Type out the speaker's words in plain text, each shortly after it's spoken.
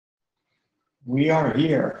We are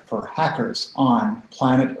here for Hackers on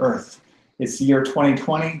Planet Earth. It's the year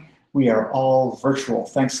 2020. We are all virtual.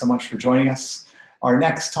 Thanks so much for joining us. Our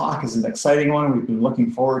next talk is an exciting one. We've been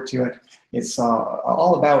looking forward to it. It's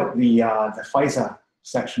all about the FISA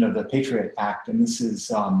section of the Patriot Act, and this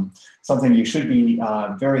is something you should be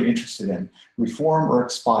very interested in. Reform or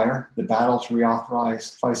expire, the battle to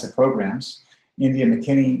reauthorize FISA programs. India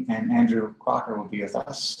McKinney and Andrew Crocker will be with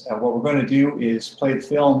us. What we're going to do is play the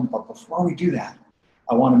film, but before we do that,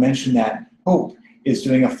 I want to mention that Hope is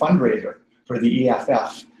doing a fundraiser for the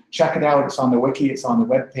EFF. Check it out. It's on the wiki. It's on the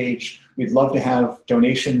webpage. We'd love to have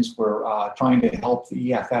donations. We're trying to help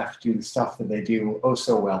the EFF do the stuff that they do oh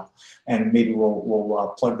so well, and maybe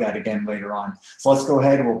we'll plug that again later on. So let's go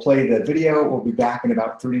ahead. We'll play the video. We'll be back in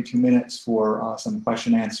about 32 minutes for some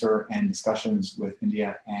question, answer, and discussions with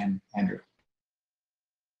India and Andrew.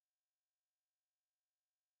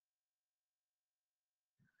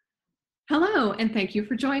 Hello, and thank you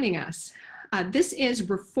for joining us. This is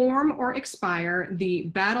Reform or Expire, the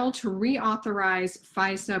battle to reauthorize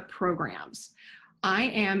FISA programs. I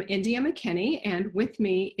am India McKinney, and with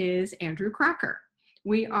me is Andrew Crocker.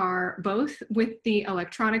 We are both with the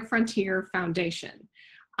Electronic Frontier Foundation.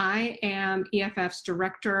 I am EFF's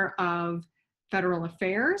Director of Federal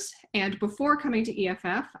Affairs, and before coming to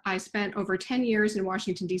EFF, I spent over 10 years in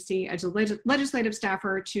Washington, D.C. as a legislative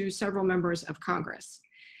staffer to several members of Congress.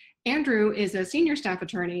 Andrew is a senior staff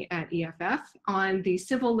attorney at EFF on the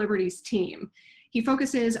Civil Liberties team. He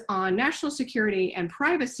focuses on national security and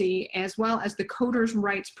privacy, as well as the Coders'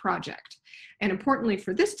 Rights Project. And importantly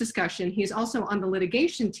for this discussion, he is also on the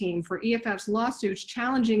litigation team for EFF's lawsuits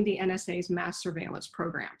challenging the NSA's mass surveillance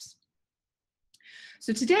programs.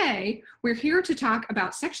 So today, we're here to talk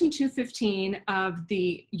about Section 215 of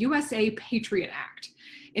the USA Patriot Act.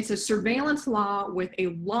 It's a surveillance law with a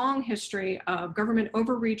long history of government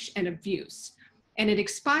overreach and abuse, and it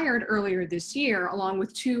expired earlier this year along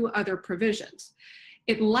with two other provisions.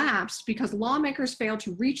 It lapsed because lawmakers failed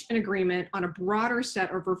to reach an agreement on a broader set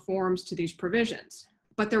of reforms to these provisions.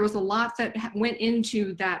 But there was a lot that went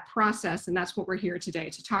into that process, and that's what we're here today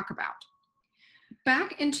to talk about.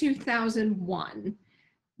 Back in 2001,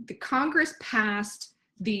 the Congress passed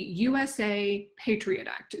the USA Patriot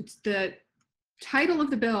Act. It's the title of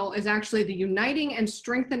the bill is actually the Uniting and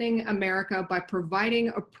Strengthening America by Providing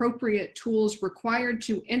Appropriate Tools Required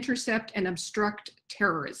to Intercept and Obstruct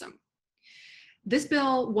Terrorism. This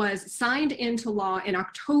bill was signed into law in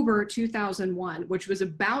October 2001, which was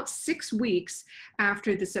about 6 weeks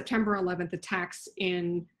after the September 11th attacks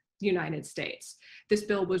in the United States. This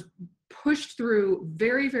bill was pushed through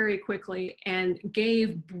very, very quickly and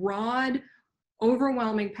gave broad,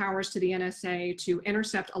 overwhelming powers to the NSA to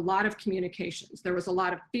intercept a lot of communications. There was a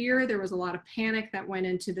lot of fear, there was a lot of panic that went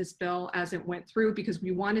into this bill as it went through, because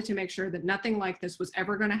we wanted to make sure that nothing like this was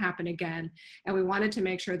ever going to happen again. And we wanted to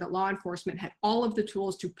make sure that law enforcement had all of the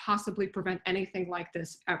tools to possibly prevent anything like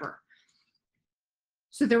this ever.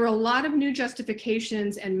 So there were a lot of new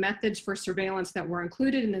justifications and methods for surveillance that were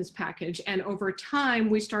included in this package. And over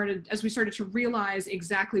time, as we started to realize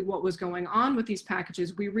exactly what was going on with these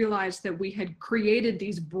packages, we realized that we had created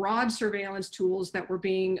these broad surveillance tools that were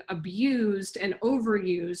being abused and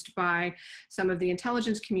overused by some of the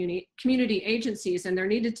intelligence community agencies. And there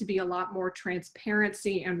needed to be a lot more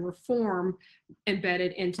transparency and reform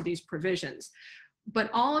embedded into these provisions. But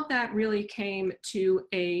all of that really came to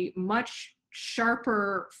a much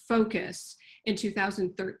sharper focus in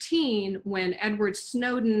 2013 when Edward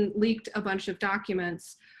Snowden leaked a bunch of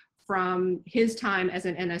documents from his time as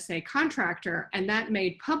an NSA contractor, and that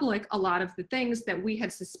made public a lot of the things that we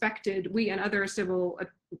had suspected, we and other civil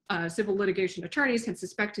litigation attorneys had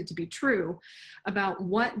suspected to be true about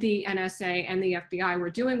what the NSA and the FBI were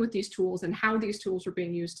doing with these tools and how these tools were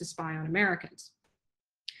being used to spy on Americans.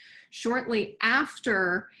 Shortly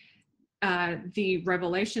after the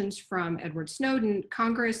revelations from Edward Snowden,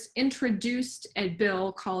 Congress introduced a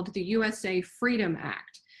bill called the USA Freedom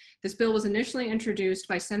Act. This bill was initially introduced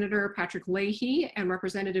by Senator Patrick Leahy and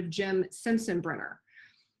Representative Jim Sensenbrenner.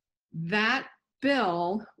 That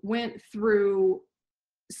bill went through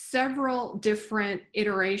several different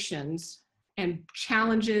iterations and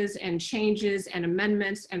challenges and changes and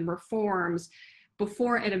amendments and reforms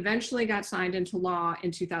before it eventually got signed into law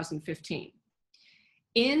in 2015.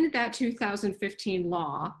 In that 2015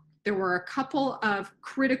 law, there were a couple of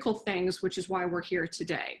critical things, which is why we're here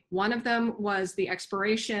today. One of them was the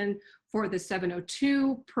expiration for the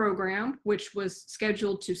 702 program, which was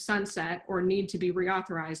scheduled to sunset or need to be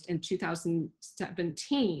reauthorized in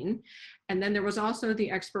 2017. And then there was also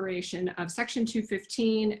the expiration of Section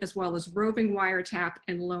 215, as well as roving wiretap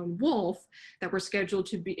and lone wolf that were scheduled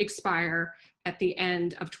to expire at the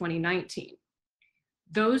end of 2019.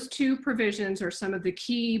 Those two provisions are some of the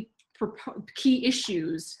key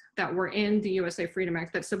issues that were in the USA Freedom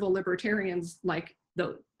Act that civil libertarians like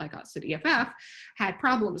us at EFF had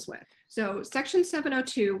problems with. So Section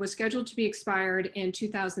 702 was scheduled to be expired in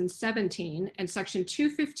 2017, and Section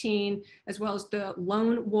 215, as well as the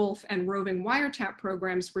lone wolf and roving wiretap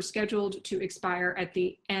programs, were scheduled to expire at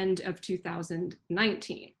the end of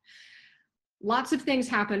 2019. Lots of things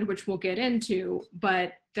happened, which we'll get into,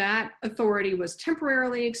 but that authority was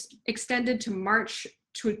temporarily extended to March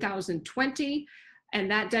 2020,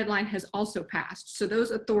 and that deadline has also passed. So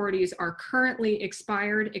those authorities are currently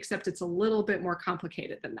expired, except it's a little bit more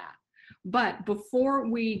complicated than that. But before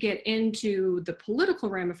we get into the political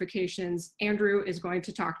ramifications, Andrew is going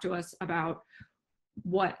to talk to us about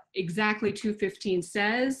what exactly 215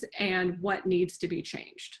 says and what needs to be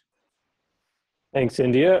changed. Thanks,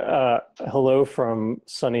 India. Hello from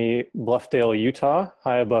sunny Bluffdale, Utah,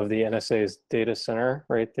 high above the NSA's data center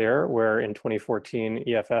right there, where in 2014,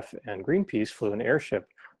 EFF and Greenpeace flew an airship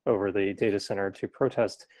over the data center to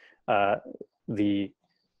protest the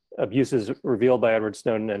abuses revealed by Edward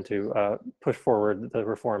Snowden and to push forward the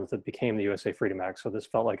reforms that became the USA Freedom Act. So this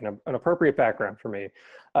felt like an appropriate background for me.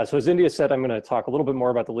 So as India said, I'm going to talk a little bit more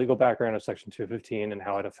about the legal background of Section 215 and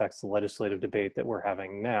how it affects the legislative debate that we're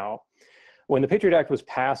having now. When the Patriot Act was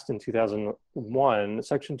passed in 2001,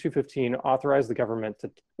 Section 215 authorized the government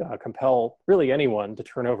to compel really anyone to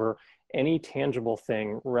turn over any tangible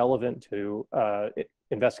thing relevant to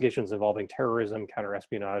investigations involving terrorism,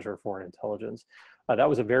 counterespionage, or foreign intelligence. That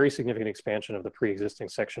was a very significant expansion of the pre-existing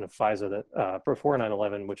section of FISA that before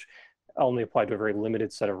 9/11, which only applied to a very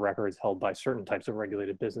limited set of records held by certain types of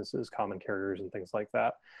regulated businesses, common carriers, and things like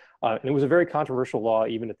that. And it was a very controversial law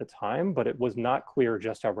even at the time, but it was not clear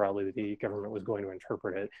just how broadly the government was going to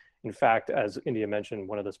interpret it. In fact, as India mentioned,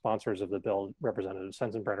 one of the sponsors of the bill, Representative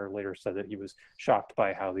Sensenbrenner, later said that he was shocked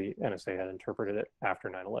by how the NSA had interpreted it after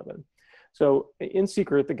 9/11. So in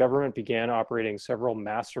secret, the government began operating several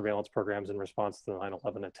mass surveillance programs in response to the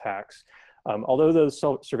 9/11 attacks. Although those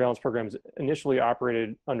surveillance programs initially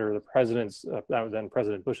operated under the then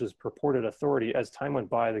President Bush's purported authority, as time went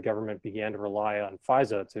by, the government began to rely on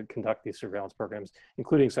FISA to conduct these surveillance programs,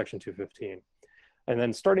 including Section 215. And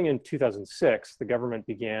then starting in 2006, the government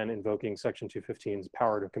began invoking Section 215's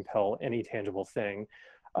power to compel any tangible thing,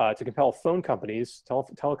 to compel phone companies,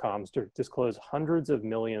 telecoms, to disclose hundreds of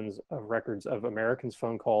millions of records of Americans'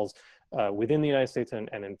 phone calls within the United States and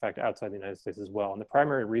in fact outside the United States as well. And the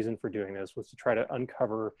primary reason for doing this was to try to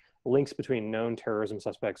uncover links between known terrorism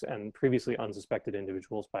suspects and previously unsuspected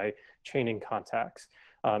individuals by chaining contacts.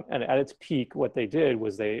 And at its peak, what they did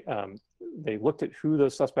was they looked at who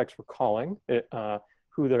those suspects were calling,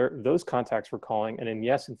 who those contacts were calling, and then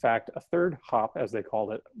yes, in fact, a third hop, as they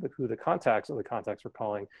called it, who the contacts of the contacts were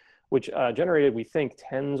calling, which generated, we think,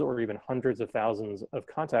 tens or even hundreds of thousands of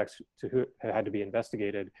contacts to who had to be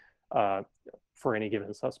investigated for any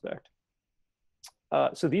given suspect.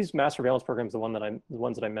 So these mass surveillance programs, the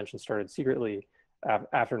ones that I mentioned started secretly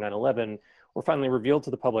after 9/11, were finally revealed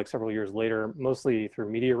to the public several years later, mostly through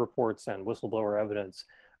media reports and whistleblower evidence.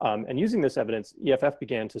 And using this evidence, EFF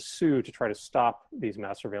began to sue to try to stop these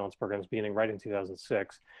mass surveillance programs beginning right in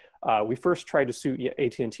 2006. We first tried to sue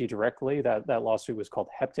AT&T directly. That lawsuit was called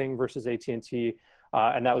Hepting versus AT&T,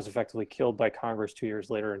 and that was effectively killed by Congress 2 years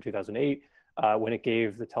later in 2008, when it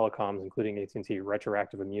gave the telecoms, including AT&T,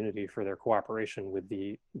 retroactive immunity for their cooperation with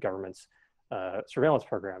the government's surveillance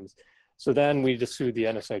programs. So then we just sued the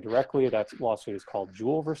NSA directly. That lawsuit is called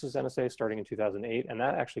Jewel versus NSA, starting in 2008, and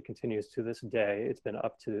that actually continues to this day. It's been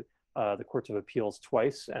up to the Courts of Appeals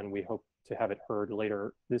twice, and we hope to have it heard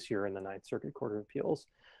later this year in the Ninth Circuit Court of Appeals.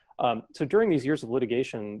 So during these years of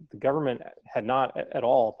litigation, the government had not at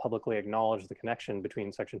all publicly acknowledged the connection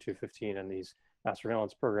between Section 215 and these mass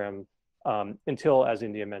surveillance programs until, as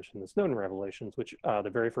India mentioned, the Snowden revelations, which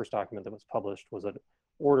the very first document that was published was an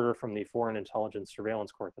order from the Foreign Intelligence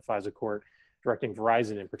Surveillance Court, the FISA court, directing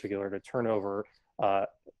Verizon in particular to turn over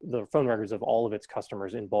the phone records of all of its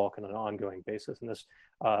customers in bulk on an ongoing basis. And this,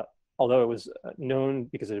 although it was known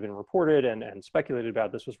because it had been reported and speculated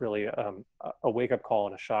about, this was really a wake-up call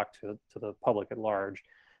and a shock to the public at large.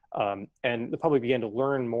 And the public began to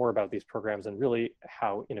learn more about these programs and really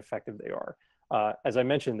how ineffective they are. As I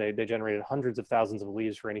mentioned, they generated hundreds of thousands of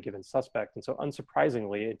leads for any given suspect. And so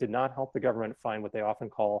unsurprisingly, it did not help the government find what they often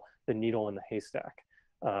call the needle in the haystack.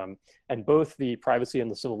 And both the Privacy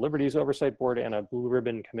and the Civil Liberties Oversight Board and a blue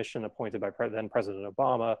ribbon commission appointed by then President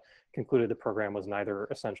Obama concluded the program was neither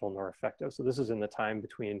essential nor effective. So this is in the time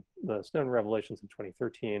between the Snowden revelations in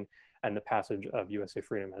 2013 and the passage of USA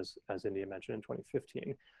Freedom, as India mentioned, in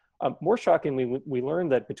 2015. More shockingly, we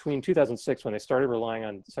learned that between 2006, when they started relying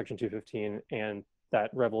on Section 215, and that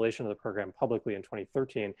revelation of the program publicly in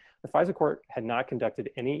 2013, the FISA court had not conducted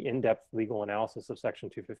any in-depth legal analysis of Section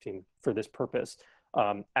 215 for this purpose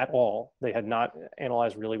at all. They had not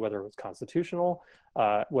analyzed really whether it was constitutional,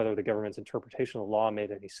 whether the government's interpretation of the law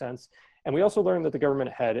made any sense. And we also learned that the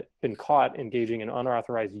government had been caught engaging in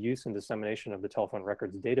unauthorized use and dissemination of the telephone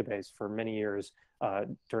records database for many years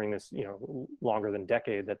during this, longer than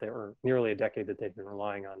decade that nearly a decade that they've been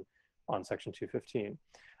relying on Section 215.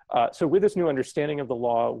 So with this new understanding of the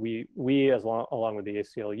law, we along with the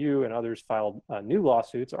ACLU and others filed new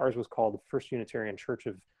lawsuits. Ours was called the First Unitarian Church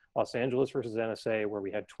of Los Angeles versus NSA, where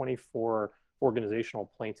we had 24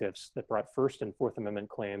 organizational plaintiffs that brought First and Fourth Amendment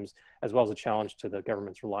claims, as well as a challenge to the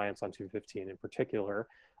government's reliance on 215 in particular,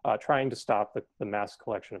 trying to stop the mass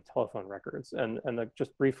collection of telephone records. And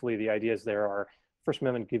just briefly, the ideas there are, First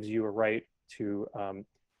Amendment gives you a right to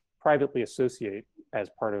privately associate as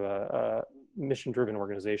part of a mission-driven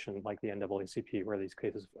organization like the NAACP, where these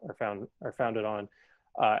cases are founded on,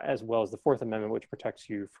 as well as the Fourth Amendment, which protects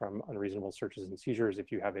you from unreasonable searches and seizures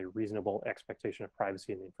if you have a reasonable expectation of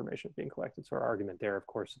privacy in the information being collected. So our argument there, of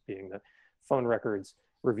course, being that phone records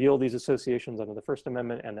reveal these associations under the First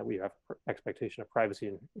Amendment, and that we have expectation of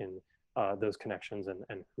privacy in those connections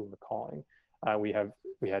and who we're calling. We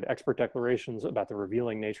had expert declarations about the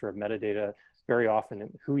revealing nature of metadata. Very often,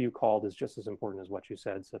 who you called is just as important as what you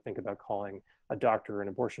said. So think about calling a doctor, an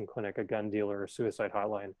abortion clinic, a gun dealer, a suicide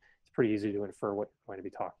hotline. It's pretty easy to infer what you're going to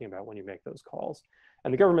be talking about when you make those calls.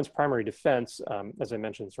 And the government's primary defense, as I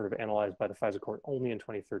mentioned, sort of analyzed by the FISA court only in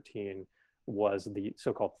 2013, was the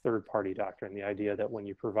so-called third-party doctrine, the idea that when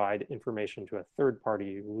you provide information to a third party,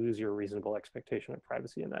 you lose your reasonable expectation of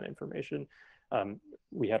privacy in that information.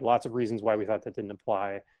 We had lots of reasons why we thought that didn't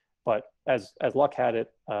apply, but as luck had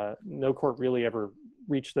it, no court really ever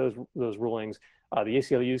reached those rulings. The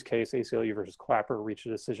ACLU's case, ACLU versus Clapper, reached a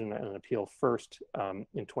decision and an appeal first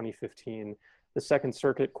in 2015. The Second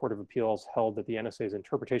Circuit Court of Appeals held that the NSA's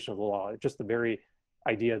interpretation of the law, just the very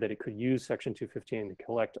idea that it could use Section 215 to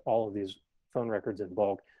collect all of these phone records in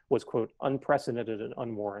bulk, was, quote, unprecedented and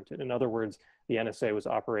unwarranted. In other words, the NSA was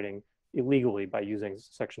operating illegally by using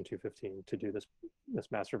Section 215 to do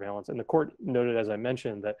this mass surveillance. And the court noted, as I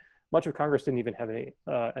mentioned, that much of Congress didn't even have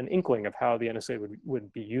an inkling of how the NSA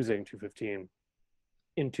would be using 215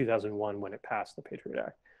 in 2001 when it passed the Patriot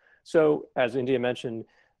Act. So as India mentioned,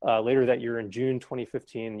 later that year in June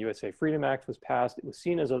 2015, the USA Freedom Act was passed. It was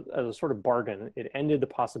seen as a sort of bargain. It ended the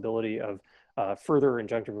possibility of further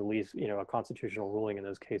injunctive relief, a constitutional ruling in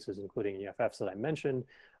those cases, including EFFs that I mentioned,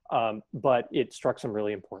 but it struck some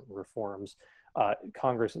really important reforms.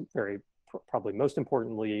 Congress, probably most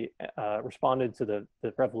importantly, responded to the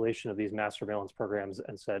revelation of these mass surveillance programs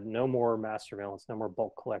and said no more mass surveillance, no more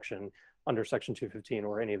bulk collection under Section 215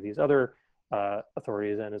 or any of these other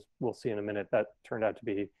authorities. And as we'll see in a minute, that turned out to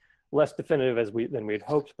be less definitive than we'd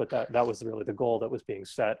hoped, but that was really the goal that was being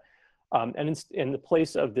set. And in the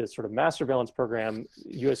place of this sort of mass surveillance program,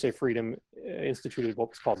 USA Freedom instituted what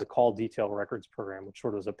was called the Call Detail Records Program, which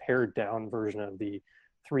sort of was a pared down version of the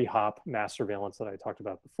 3-hop mass surveillance that I talked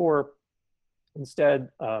about before. Instead,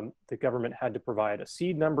 the government had to provide a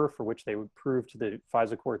seed number for which they would prove to the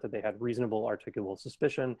FISA court that they had reasonable articulable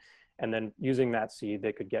suspicion. And then using that seed,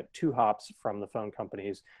 they could get 2 hops from the phone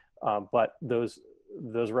companies. But those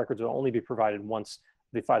records would only be provided once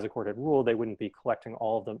the FISA court had ruled they wouldn't be collecting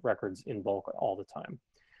all of the records in bulk all the time.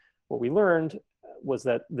 What we learned was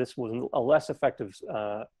that this was a less effective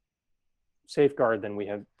safeguard than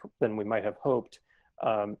we might have hoped.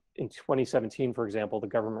 In 2017, for example, the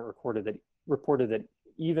government reported that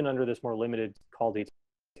even under this more limited call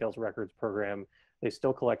details records program, they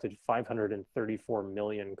still collected 534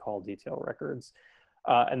 million call detail records.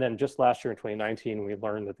 And then just last year in 2019, we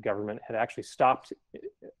learned that the government had actually stopped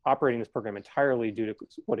operating this program entirely due to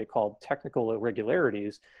what it called technical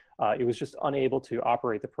irregularities. It was just unable to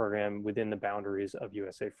operate the program within the boundaries of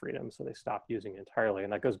USA Freedom, so they stopped using it entirely.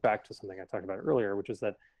 And that goes back to something I talked about earlier, which is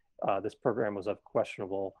that this program was of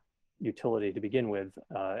questionable utility to begin with,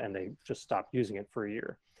 and they just stopped using it for a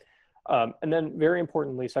year. And then very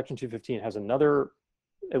importantly, Section 215 has another,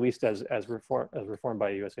 at least as reformed by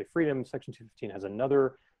USA Freedom, Section 215 has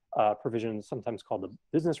another provision, sometimes called the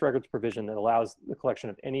business records provision, that allows the collection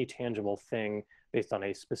of any tangible thing based on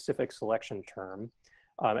a specific selection term.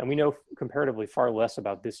 And we know comparatively far less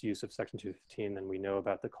about this use of Section 215 than we know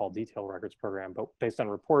about the call detail records program, but based on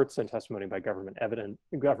reports and testimony by government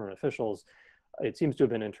officials, it seems to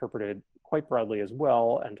have been interpreted quite broadly as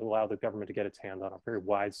well, and to allow the government to get its hand on a very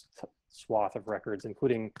wide swath of records,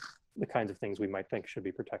 including the kinds of things we might think should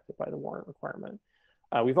be protected by the warrant requirement.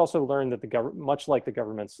 We've also learned that much like the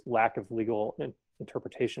government's lack of legal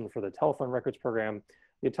interpretation for the telephone records program,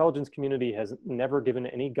 the intelligence community has never given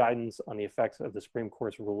any guidance on the effects of the Supreme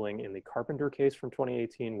Court's ruling in the Carpenter case from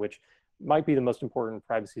 2018, which might be the most important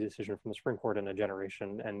privacy decision from the Supreme Court in a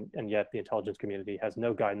generation, and yet the intelligence community has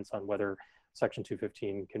no guidance on whether Section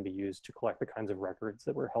 215 can be used to collect the kinds of records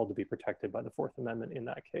that were held to be protected by the Fourth Amendment in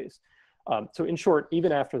that case. So in short,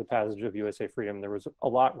 even after the passage of USA Freedom, there was a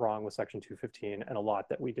lot wrong with Section 215 and a lot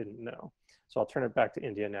that we didn't know. So I'll turn it back to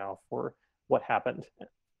India now for what happened.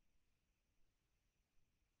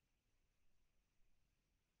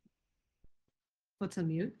 Let's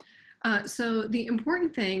unmute. So the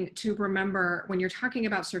important thing to remember when you're talking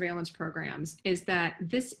about surveillance programs is that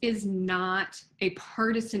this is not a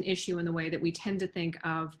partisan issue in the way that we tend to think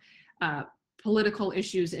of political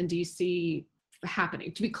issues in DC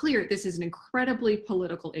happening. To be clear, this is an incredibly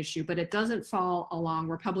political issue, but it doesn't fall along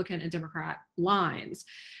Republican and Democrat lines.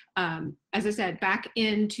 As I said, back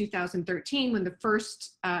in 2013, when the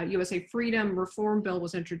first USA Freedom Reform Bill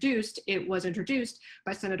was introduced, it was introduced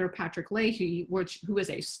by Senator Patrick Leahy, who is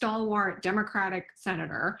a stalwart Democratic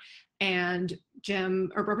senator, and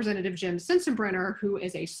Representative Jim Sensenbrenner, who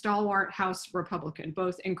is a stalwart House Republican,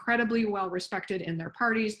 both incredibly well respected in their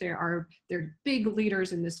parties. They're big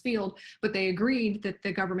leaders in this field, but they agreed that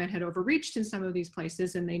the government had overreached in some of these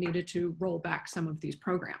places and they needed to roll back some of these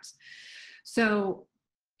programs. So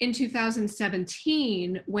in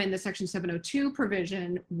 2017, when the Section 702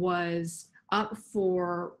 provision was up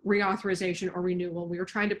for reauthorization or renewal, we were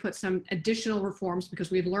trying to put some additional reforms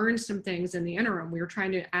because we had learned some things in the interim. We were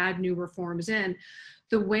trying to add new reforms in.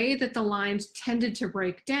 The way that the lines tended to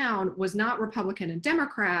break down was not Republican and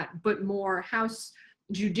Democrat, but more House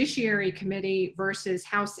Judiciary Committee versus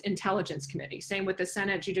House Intelligence Committee. Same with the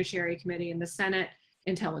Senate Judiciary Committee and the Senate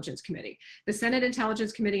Intelligence Committee. The Senate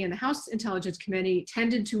Intelligence Committee and the House Intelligence Committee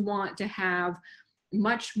tended to want to have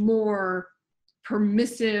much more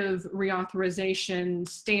permissive reauthorization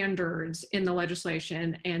standards in the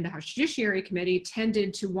legislation, and the House Judiciary Committee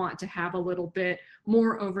tended to want to have a little bit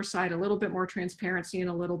more oversight, a little bit more transparency, and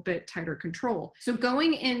a little bit tighter control. So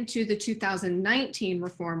going into the 2019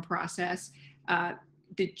 reform process,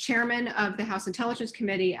 the chairman of the House Intelligence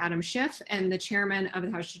Committee, Adam Schiff, and the chairman of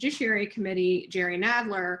the House Judiciary Committee, Jerry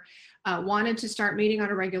Nadler, wanted to start meeting on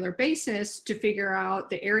a regular basis to figure out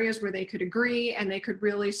the areas where they could agree, and they could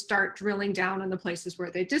really start drilling down on the places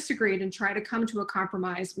where they disagreed and try to come to a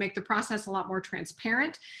compromise, make the process a lot more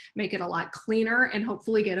transparent, make it a lot cleaner, and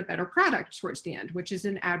hopefully get a better product towards the end, which is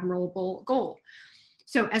an admirable goal.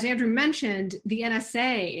 So as Andrew mentioned, the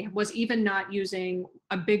NSA was even not using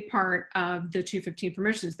a big part of the 215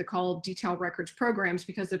 permissions, the call detail records programs,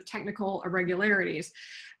 because of technical irregularities.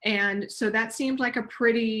 And so that seemed like a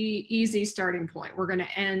pretty easy starting point. We're going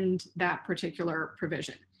to end that particular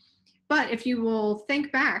provision. But if you will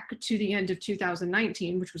think back to the end of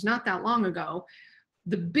 2019, which was not that long ago,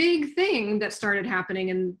 the big thing that started happening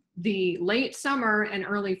in the late summer and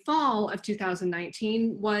early fall of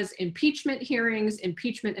 2019 was impeachment hearings,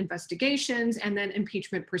 impeachment investigations, and then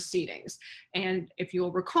impeachment proceedings. And if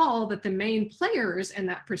you'll recall that the main players in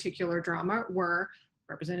that particular drama were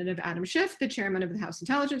Representative Adam Schiff, the chairman of the House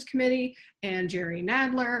Intelligence Committee, and Jerry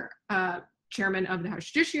Nadler, chairman of the House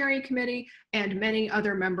Judiciary Committee, and many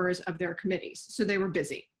other members of their committees. So they were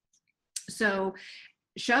busy. So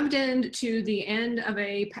shoved into the end of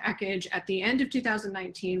a package at the end of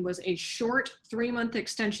 2019 was a short 3-month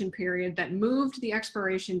extension period that moved the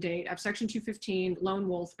expiration date of Section 215, Lone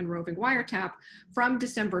Wolf, and Roving Wiretap from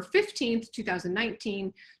December 15th,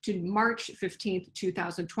 2019 to March 15th,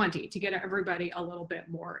 2020 to get everybody a little bit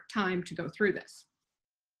more time to go through this.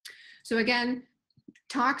 So again,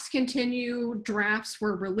 talks continue, drafts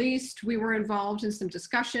were released. We were involved in some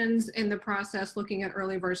discussions in the process, looking at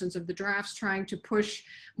early versions of the drafts, trying to push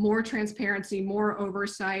more transparency, more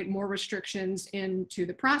oversight, more restrictions into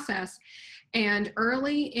the process. And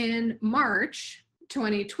early in March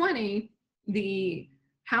 2020, the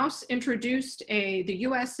House introduced the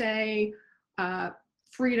USA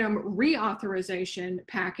Freedom Reauthorization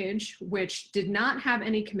package, which did not have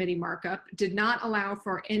any committee markup, did not allow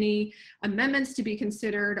for any amendments to be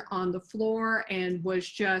considered on the floor, and was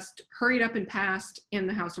just hurried up and passed in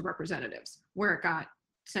the House of Representatives, where it got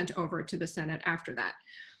sent over to the Senate after that.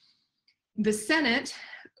 The Senate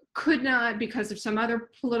could not, because of some other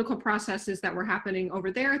political processes that were happening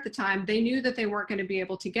over there at the time, they knew that they weren't going to be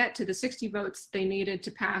able to get to the 60 votes they needed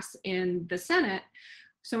to pass in the Senate.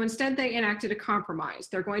 So instead, they enacted a compromise.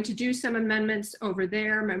 They're going to do some amendments over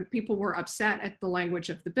there. People were upset at the language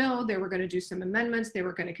of the bill. They were going to do some amendments. They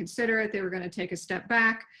were going to consider it. They were going to take a step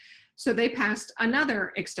back. So they passed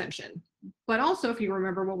another extension. But also, if you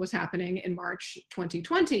remember what was happening in March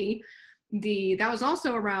 2020, that was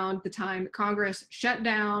also around the time Congress shut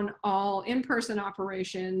down all in-person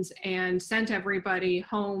operations and sent everybody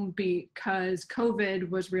home because COVID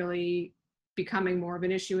was really becoming more of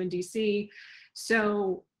an issue in DC.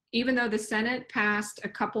 So even though the Senate passed a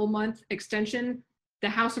couple-month extension, the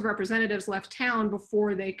House of Representatives left town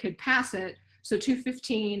before they could pass it. So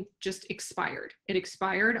 215 just expired. It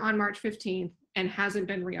expired on March 15th and hasn't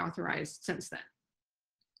been reauthorized since then.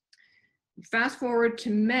 Fast forward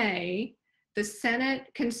to May, the Senate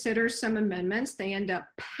considers some amendments. They end up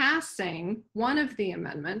passing one of the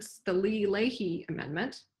amendments, the Lee-Leahy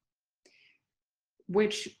amendment,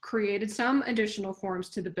 which created some additional forms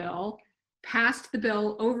to the bill, passed the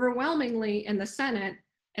bill overwhelmingly in the Senate,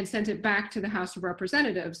 and sent it back to the House of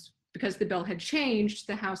Representatives. Because the bill had changed,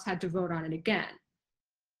 the House had to vote on it again.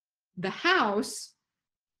 The House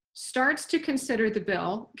starts to consider the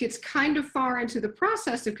bill, gets kind of far into the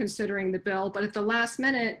process of considering the bill, but at the last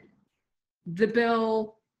minute, the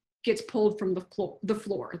bill gets pulled from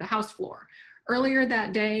the House floor. Earlier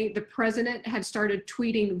that day, the president had started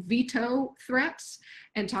tweeting veto threats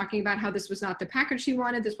and talking about how this was not the package he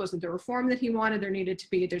wanted, this wasn't the reform that he wanted, there needed to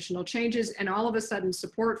be additional changes, and all of a sudden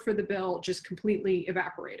support for the bill just completely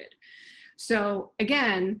evaporated. So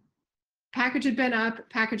again, package had been up,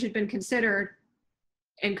 package had been considered,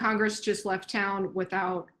 and Congress just left town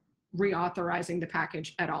without reauthorizing the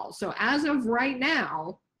package at all. So as of right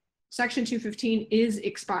now, Section 215 is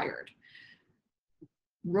expired.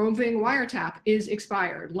 Roving wiretap is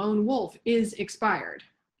expired. Lone wolf is expired.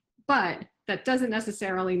 But that doesn't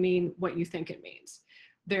necessarily mean what you think it means.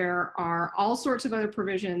 There are all sorts of other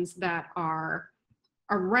provisions that are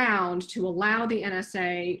around to allow the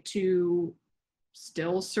NSA to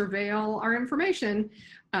still surveil our information.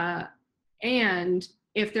 And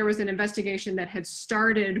if there was an investigation that had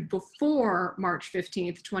started before March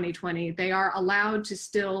 15th, 2020, they are allowed to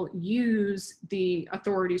still use the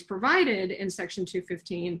authorities provided in Section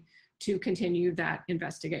 215 to continue that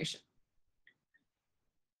investigation.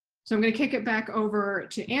 So I'm going to kick it back over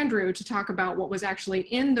to Andrew to talk about what was actually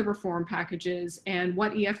in the reform packages and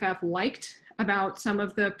what EFF liked about some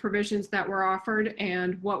of the provisions that were offered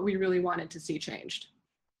and what we really wanted to see changed.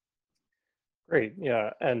 Great,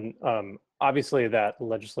 yeah, and obviously that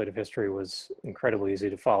legislative history was incredibly easy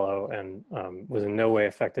to follow and was in no way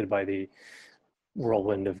affected by the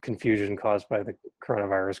whirlwind of confusion caused by the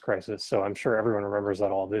coronavirus crisis. So I'm sure everyone remembers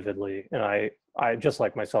that all vividly. And I just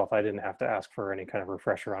like myself, I didn't have to ask for any kind of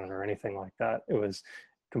refresher on it or anything like that. It was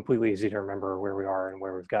completely easy to remember where we are and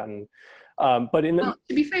where we've gotten. But to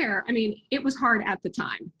be fair, I mean, it was hard at the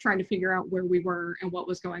time trying to figure out where we were and what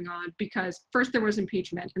was going on, because first there was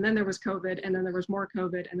impeachment, and then there was COVID, and then there was more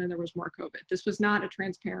COVID, and then there was more COVID. This was not a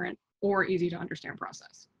transparent or easy to understand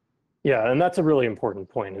process. Yeah, and that's a really important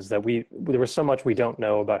point, is that there was so much we don't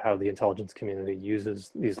know about how the intelligence community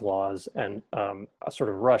uses these laws, and a sort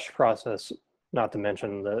of rush process, not to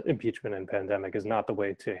mention the impeachment and pandemic, is not the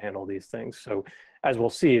way to handle these things. So as we'll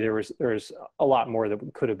see, there's a lot more that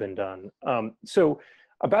could have been done. So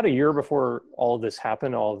about a year before all of this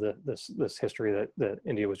happened, all of this history that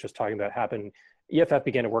India was just talking about happened, EFF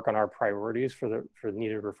began to work on our priorities for the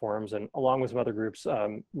needed reforms, and along with some other groups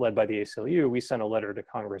led by the ACLU, we sent a letter to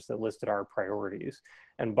Congress that listed our priorities.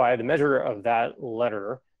 And by the measure of that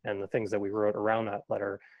letter and the things that we wrote around that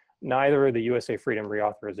letter, neither the USA Freedom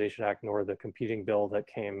Reauthorization Act nor the competing bill that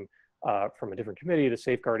came from a different committee, the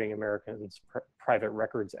Safeguarding Americans Private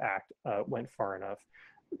Records Act, went far enough.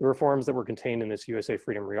 The reforms that were contained in this USA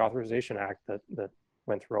Freedom Reauthorization Act that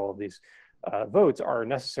went through all of these votes are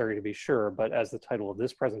necessary to be sure, but as the title of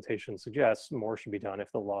this presentation suggests, more should be done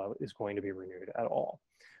if the law is going to be renewed at all.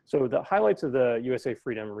 So the highlights of the USA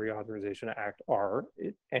Freedom Reauthorization Act are: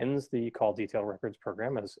 it ends the call detail records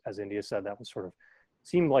program. As India said, that was sort of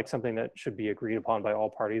seemed like something that should be agreed upon by all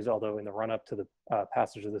parties, although in the run-up to the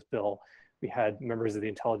passage of this bill, we had members of the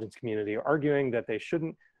intelligence community arguing that it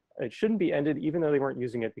shouldn't be ended, even though they weren't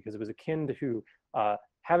using it, because it was akin to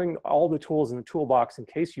having all the tools in the toolbox in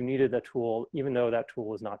case you needed that tool, even though that tool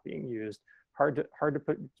was not being used. Hard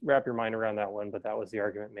to wrap your mind around that one, but that was the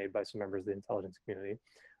argument made by some members of the intelligence community.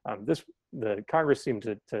 The Congress seemed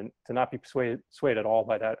to not be swayed at all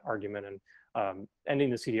by that argument, and ending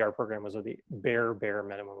the CDR program was the bare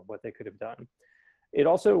minimum of what they could have done. It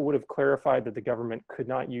also would have clarified that the government could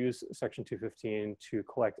not use Section 215 to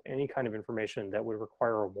collect any kind of information that would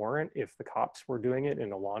require a warrant if the cops were doing it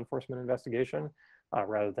in a law enforcement investigation,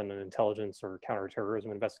 rather than an intelligence or counterterrorism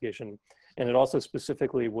investigation. And it also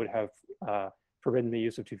specifically would have forbidden the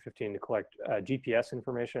use of 215 to collect GPS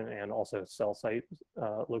information and also cell site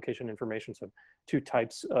location information. So two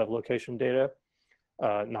types of location data,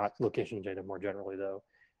 not location data more generally though.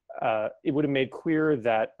 It would have made clear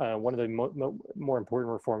that one of the more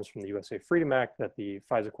important reforms from the USA Freedom Act, that the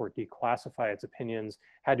FISA court declassify its opinions,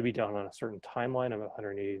 had to be done on a certain timeline of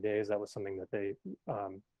 180 days. That was something that they,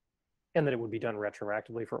 and that it would be done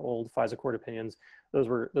retroactively for old FISA court opinions. Those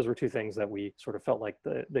were two things that we sort of felt like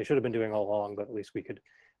they should have been doing all along, but at least we could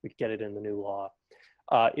get it in the new law.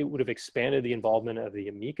 It would have expanded the involvement of the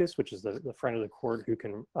amicus, which is the friend of the court who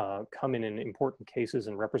can come in important cases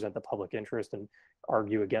and represent the public interest and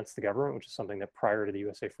argue against the government, which is something that prior to the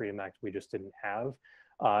USA Freedom Act, we just didn't have.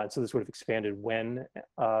 So this would have expanded when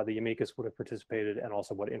the amicus would have participated and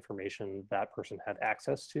also what information that person had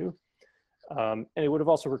access to. And it would have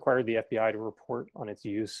also required the FBI to report on its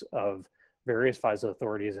use of various FISA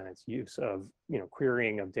authorities and its use of,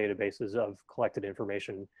 querying of databases of collected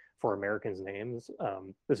information for Americans' names.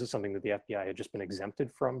 This is something that the FBI had just been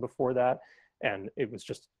exempted from before that, and it was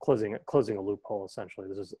just closing a loophole essentially.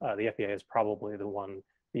 This is the FBI is probably the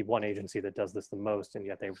one agency that does this the most, and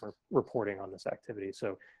yet they were reporting on this activity.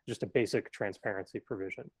 So just a basic transparency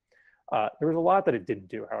provision. There was a lot that it didn't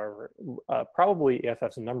do, however. Probably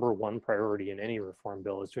EFF's #1 priority in any reform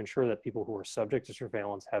bill is to ensure that people who are subject to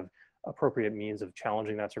surveillance have appropriate means of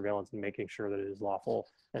challenging that surveillance and making sure that it is lawful,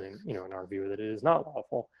 and in our view, that it is not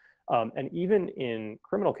lawful. And even in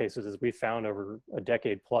criminal cases, as we found over a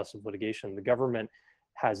decade plus of litigation, the government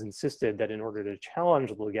has insisted that in order to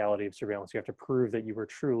challenge the legality of surveillance, you have to prove that you were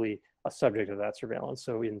truly a subject of that surveillance.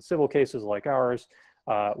 So in civil cases like ours,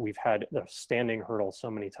 we've had the standing hurdle so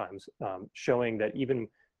many times, showing that even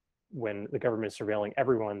when the government is surveilling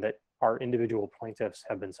everyone, that our individual plaintiffs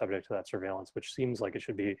have been subject to that surveillance, which seems like it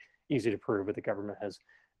should be easy to prove, but the government has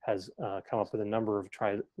come up with a number of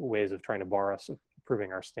ways of trying to bar us of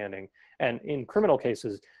proving our standing. And in criminal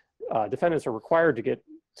cases, defendants are required to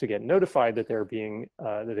get notified that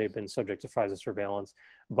that they've been subject to FISA surveillance,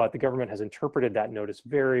 but the government has interpreted that notice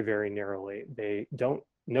very, very narrowly.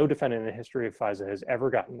 No defendant in the history of FISA has ever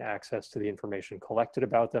gotten access to the information collected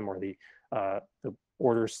about them or the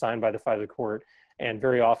orders signed by the FISA court. And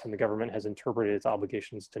very often the government has interpreted its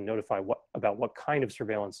obligations to notify about what kind of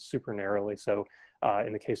surveillance super narrowly. So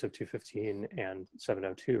in the case of 215 and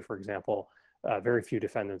 702, for example, very few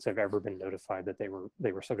defendants have ever been notified that they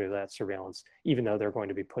were subject to that surveillance, even though they're going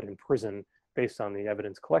to be put in prison based on the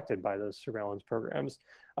evidence collected by those surveillance programs.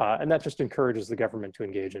 And that just encourages the government to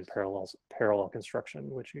engage in parallel construction,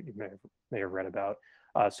 which you may have read about.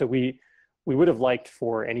 So we would have liked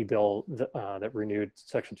for any bill that renewed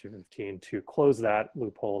Section 215 to close that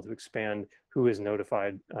loophole, to expand who is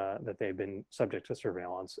notified that they've been subject to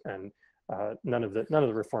surveillance. And none of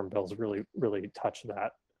the reform bills really touch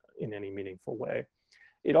that in any meaningful way.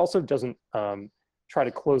 It also doesn't try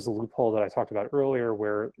to close the loophole that I talked about earlier,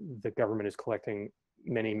 where the government is collecting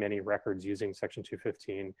many records using Section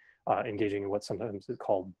 215, engaging in what's sometimes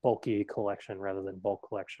called bulky collection rather than bulk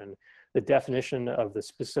collection. The definition of the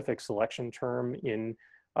specific selection term in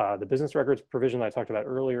the business records provision that I talked about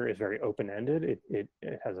earlier is very open-ended. It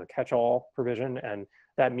has a catch-all provision, and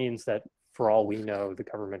that means that for all we know, the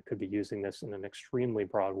government could be using this in an extremely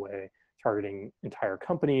broad way, targeting entire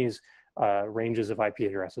companies, ranges of IP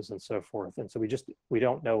addresses, and so forth. And so we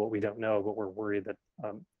don't know what we don't know, but we're worried that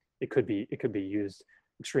it could be used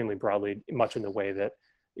extremely broadly, much in the way that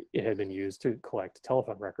it had been used to collect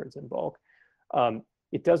telephone records in bulk. None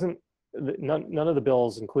of the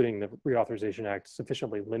bills, including the Reauthorization Act,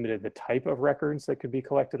 sufficiently limited the type of records that could be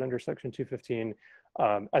collected under Section 215.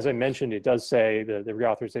 As I mentioned, it does say, the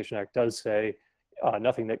Reauthorization Act does say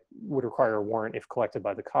nothing that would require a warrant if collected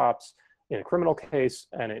by the cops in a criminal case,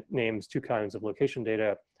 and it names two kinds of location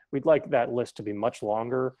data. We'd like that list to be much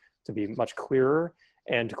longer, to be much clearer,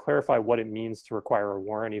 and to clarify what it means to require a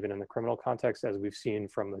warrant, even in the criminal context, as we've seen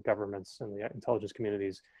from the governments and the intelligence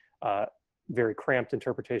communities. Very cramped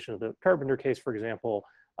interpretation of the Carpenter case, for example.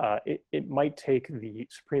 It might take the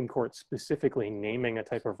Supreme Court specifically naming a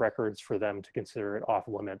type of records for them to consider it off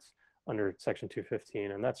limits under Section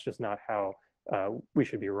 215, and that's just not how we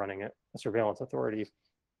should be running a surveillance authority.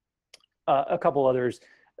 A couple others.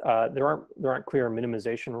 there aren't clear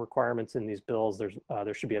minimization requirements in these bills.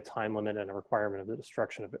 There should be a time limit and a requirement of the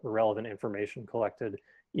destruction of irrelevant information collected,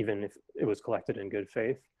 even if it was collected in good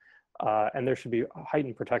faith. And there should be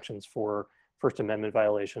heightened protections for First Amendment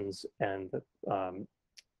violations and the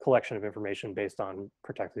collection of information based on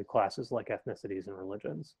protected classes like ethnicities and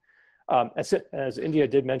religions. As India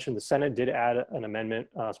did mention, the Senate did add an amendment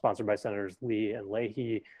sponsored by Senators Lee and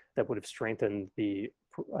Leahy that would have strengthened the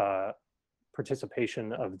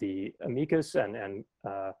participation of the amicus and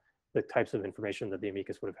the types of information that the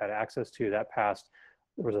amicus would have had access to. That passed.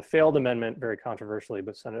 There was a failed amendment, very controversially,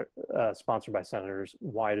 but sponsored by Senators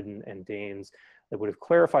Wyden and Daines, that would have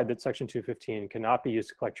clarified that Section 215 cannot be used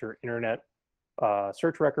to collect your internet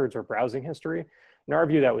search records or browsing history. In our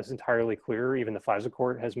view, that was entirely clear. Even the FISA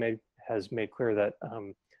court has made clear that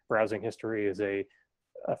browsing history is a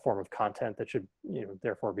form of content that should,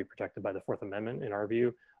 therefore be protected by the Fourth Amendment, in our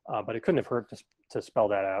view. But it couldn't have hurt to spell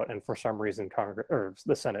that out, and for some reason, Congress or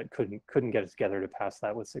the Senate couldn't get it together to pass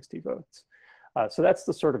that with 60 votes. So that's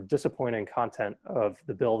the sort of disappointing content of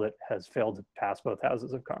the bill that has failed to pass both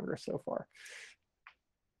houses of Congress so far.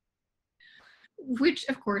 Which,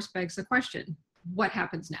 of course, begs the question, what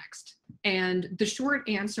happens next? And the short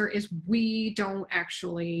answer is we don't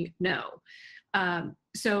actually know.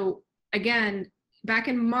 So again, back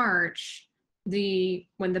in March,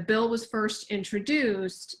 when the bill was first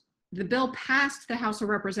introduced, the bill passed the House of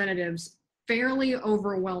Representatives fairly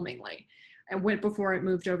overwhelmingly and went before it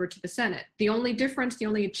moved over to the Senate. The only difference, the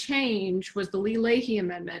only change was the Lee-Leahy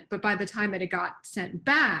amendment, but by the time it got sent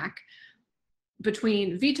back,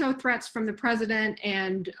 between veto threats from the president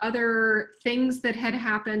and other things that had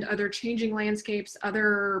happened, other changing landscapes,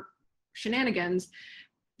 other shenanigans,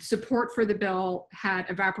 support for the bill had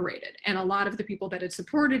evaporated. And a lot of the people that had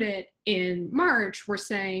supported it in March were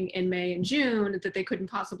saying in May and June that they couldn't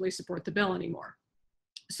possibly support the bill anymore.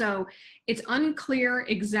 So it's unclear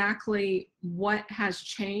exactly what has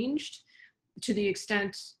changed to the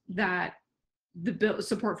extent that the bill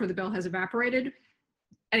support for the bill has evaporated.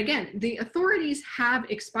 And again, the authorities have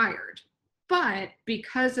expired, but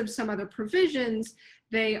because of some other provisions,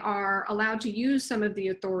 they are allowed to use some of the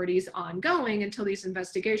authorities ongoing until these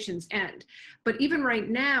investigations end. But even right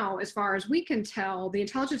now, as far as we can tell, the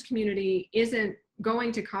intelligence community isn't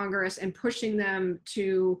going to Congress and pushing them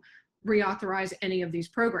to reauthorize any of these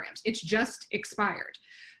programs. It's just expired.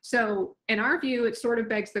 So in our view, it sort of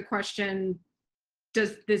begs the question,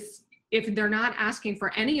 if they're not asking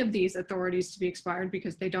for any of these authorities to be expired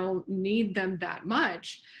because they don't need them that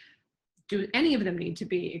much, do any of them need to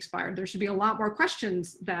be expired? There should be a lot more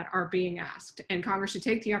questions that are being asked, and Congress should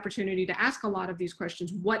take the opportunity to ask a lot of these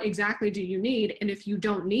questions. What exactly do you need? And if you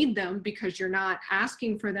don't need them because you're not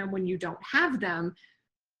asking for them when you don't have them,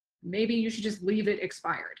 maybe you should just leave it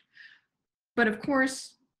expired. But of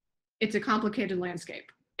course, it's a complicated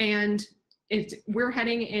landscape, and we're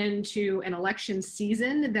heading into an election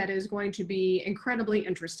season that is going to be incredibly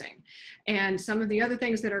interesting. And some of the other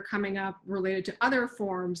things that are coming up related to other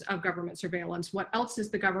forms of government surveillance, what else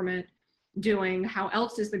is the government doing? How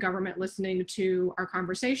else is the government listening to our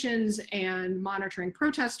conversations and monitoring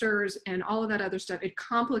protesters and all of that other stuff? It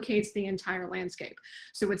complicates the entire landscape.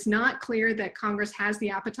 So it's not clear that Congress has the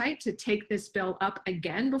appetite to take this bill up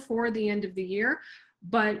again before the end of the year,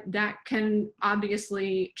 but that can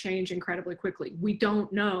obviously change incredibly quickly. We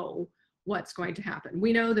don't know what's going to happen.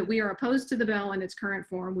 We know that we are opposed to the bill in its current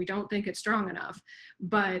form. We don't think it's strong enough,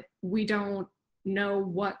 but we don't know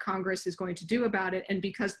what Congress is going to do about it. And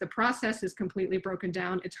because the process is completely broken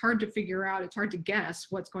down, it's hard to figure out, it's hard to guess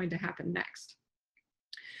what's going to happen next.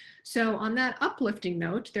 So on that uplifting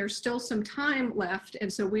note, there's still some time left.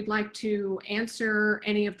 And so we'd like to answer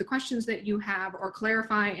any of the questions that you have or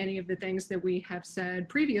clarify any of the things that we have said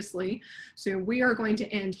previously. So we are going to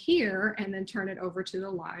end here and then turn it over to the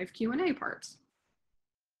live Q&A parts.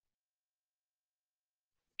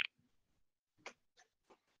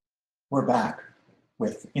 We're back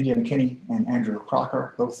with India McKinney and Andrew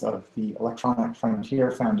Crocker, both of the Electronic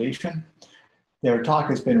Frontier Foundation. Their talk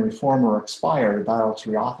has been Reform or Expire, the Battle to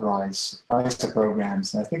Reauthorize FISA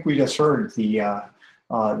Programs. And I think we just heard the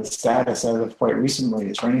status as of quite recently.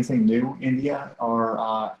 Is there anything new, India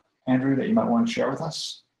or Andrew, that you might want to share with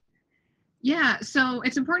us? Yeah, so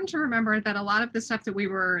it's important to remember that a lot of the stuff that we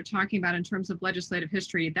were talking about in terms of legislative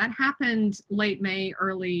history, that happened late May,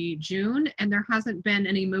 early June, and there hasn't been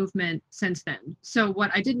any movement since then. So what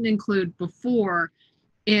I didn't include before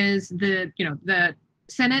is the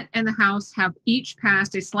Senate and the House have each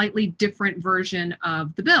passed a slightly different version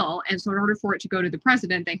of the bill. And so in order for it to go to the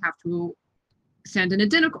president, they have to send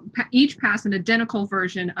each pass an identical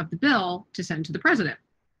version of the bill to send to the president.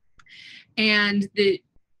 And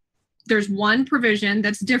there's one provision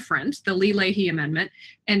that's different, the Lee-Leahy Amendment.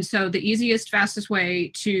 And so the easiest, fastest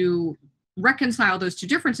way to reconcile those two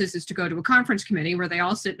differences is to go to a conference committee where they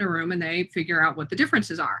all sit in a room and they figure out what the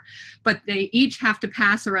differences are. But they each have to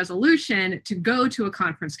pass a resolution to go to a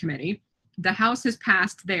conference committee. The House has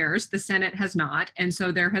passed theirs, the Senate has not. And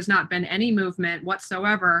so there has not been any movement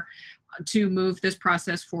whatsoever to move this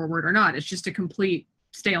process forward or not. It's just a complete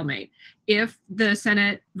stalemate. If the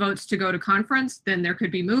Senate votes to go to conference, then there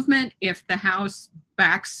could be movement. If the House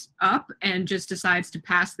backs up and just decides to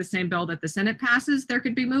pass the same bill that the Senate passes, there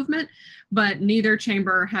could be movement. But neither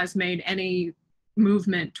chamber has made any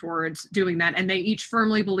movement towards doing that. And they each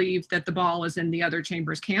firmly believe that the ball is in the other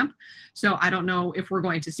chamber's camp. So I don't know if we're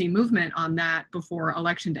going to see movement on that before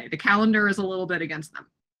Election Day. The calendar is a little bit against them.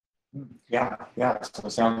 Yeah. So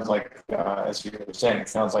it sounds like, as you were saying, it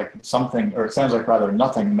sounds like something, or it sounds like rather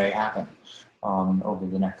nothing may happen over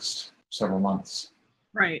the next several months.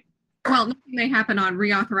 Right. Well, nothing may happen on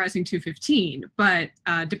reauthorizing 215, but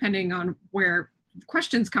depending on where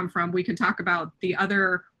questions come from, we can talk about the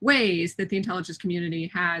other ways that the intelligence community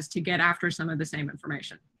has to get after some of the same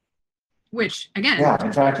information. Which, again, yeah.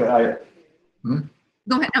 In fact, go ahead.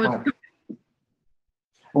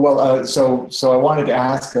 Well, so I wanted to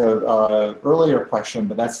ask a earlier question,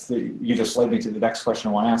 but you just led me to the next question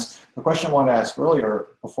I want to ask. The question I wanted to ask earlier,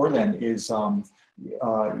 before then, is I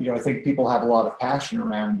think people have a lot of passion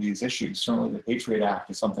around these issues. Certainly, the Patriot Act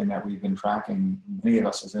is something that we've been tracking, many of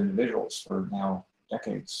us as individuals, for now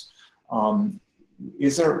decades.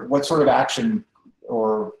 What sort of action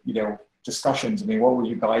or discussions? I mean, what would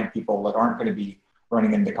you guide people that aren't going to be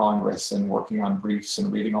running into Congress and working on briefs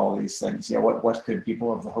and reading all these things? What could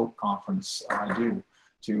people of the Hope Conference do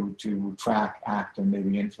to track, act, and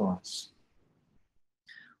maybe influence?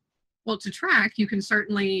 Well, to track, you can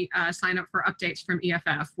certainly sign up for updates from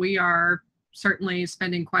EFF. We are certainly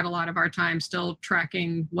spending quite a lot of our time still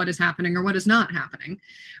tracking what is happening or what is not happening.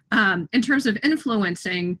 In terms of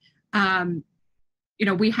influencing,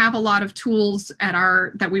 we have a lot of tools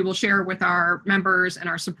that we will share with our members and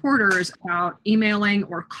our supporters about emailing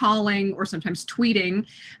or calling or sometimes tweeting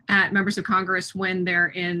at members of Congress when they're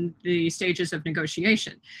in the stages of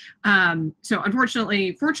negotiation. So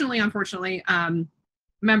unfortunately,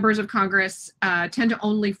 members of Congress tend to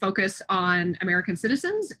only focus on American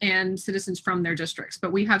citizens and citizens from their districts.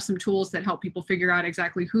 But we have some tools that help people figure out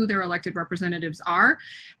exactly who their elected representatives are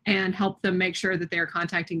and help them make sure that they're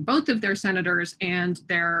contacting both of their senators and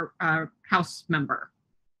their House member.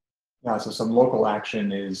 Yeah, so some local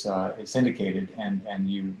action is indicated, and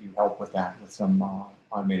you help with that with some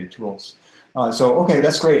automated tools. So okay,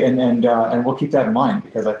 that's great, and we'll keep that in mind,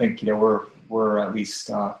 because I think we're at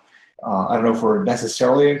least. I don't know if we're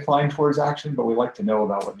necessarily inclined towards action, but we like to know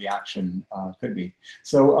about what the action could be.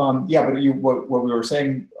 So but what we were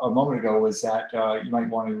saying a moment ago was that you might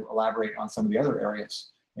want to elaborate on some of the other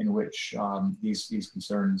areas in which these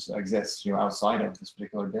concerns exist, outside of this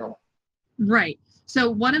particular bill. Right. So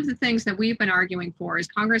one of the things that we've been arguing for is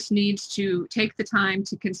Congress needs to take the time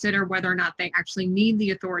to consider whether or not they actually need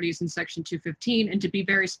the authorities in Section 215 and to be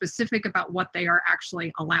very specific about what they are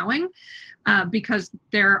actually allowing. Because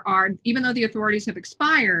even though the authorities have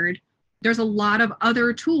expired, there's a lot of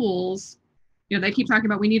other tools. They keep talking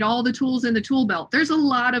about we need all the tools in the tool belt. There's a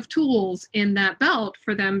lot of tools in that belt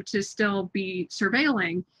for them to still be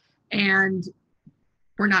surveilling. And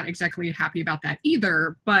we're not exactly happy about that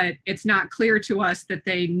either, but it's not clear to us that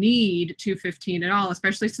they need 215 at all,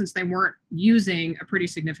 especially since they weren't using a pretty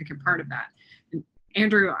significant part of that. And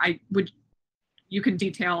Andrew, you can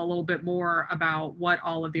detail a little bit more about what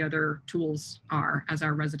all of the other tools are as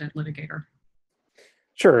our resident litigator.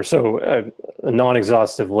 Sure. So a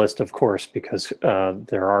non-exhaustive list, of course, because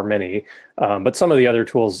there are many, but some of the other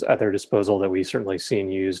tools at their disposal that we've certainly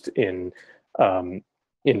seen used in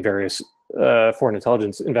various foreign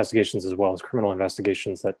intelligence investigations, as well as criminal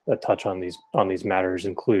investigations that touch on these matters,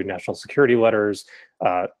 include national security letters,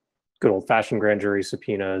 good old-fashioned grand jury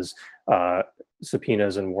subpoenas,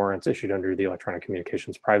 subpoenas and warrants issued under the Electronic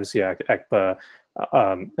Communications Privacy Act, ECPA,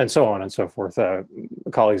 and so on and so forth.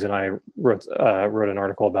 Colleagues and I wrote an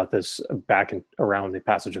article about this back around the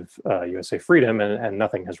passage of USA Freedom, and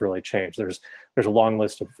nothing has really changed. There's a long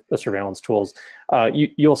list of surveillance tools.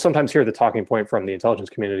 You'll sometimes hear the talking point from the intelligence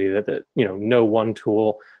community that no one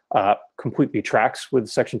tool completely tracks with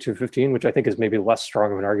Section 215, which I think is maybe less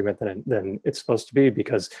strong of an argument than it's supposed to be,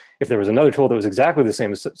 because if there was another tool that was exactly the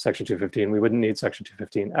same as Section 215, we wouldn't need Section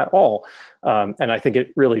 215 at all. And I think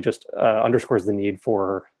it really just underscores the need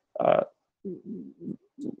for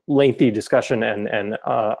lengthy discussion and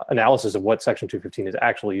analysis of what Section 215 is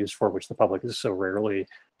actually used for, which the public is so rarely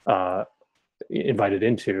invited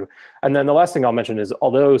into. And then the last thing I'll mention is,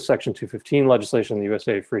 although Section 215 legislation, the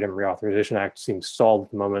USA Freedom Reauthorization Act, seems stalled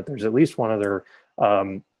at the moment, there's at least one other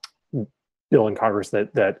bill in Congress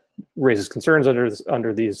that raises concerns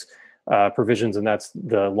under these provisions, and that's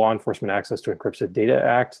the Law Enforcement Access to Encrypted Data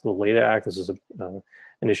Act, the LADA Act. This is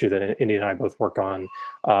an issue that India and I both work on,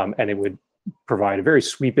 and it would provide a very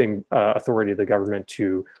sweeping authority to the government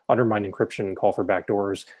to undermine encryption and call for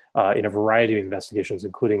backdoors in a variety of investigations,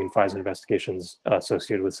 including in FISA investigations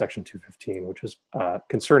associated with Section 215, which is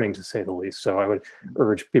concerning to say the least. So I would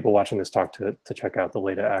urge people watching this talk to check out the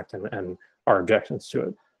LADA Act and our objections to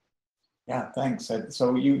it. Yeah, thanks.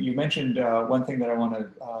 So you mentioned one thing that I want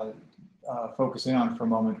to focus in on for a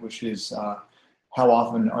moment, which is how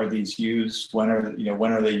often are these used? When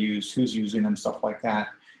are they used? Who's using them? Stuff like that.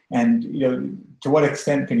 And to what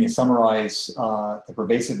extent can you summarize the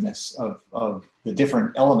pervasiveness of the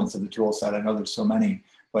different elements of the tool set? I know there's so many,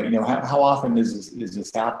 but how often is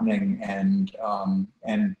this happening? And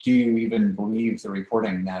do you even believe the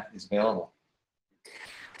reporting that is available?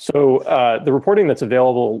 So the reporting that's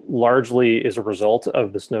available largely is a result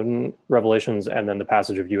of the Snowden revelations and then the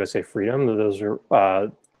passage of USA Freedom.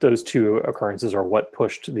 Those two occurrences are what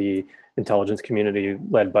pushed the intelligence community,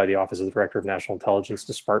 led by the Office of the Director of National Intelligence,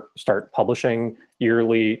 to start publishing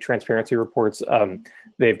yearly transparency reports.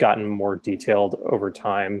 They've gotten more detailed over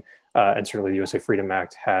time, and certainly the USA Freedom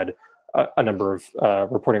Act had a number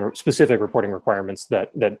of specific reporting requirements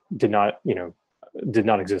that did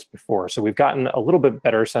not exist before. So we've gotten a little bit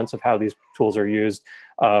better sense of how these tools are used.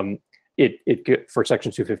 For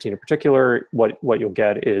Section 215 in particular, what you'll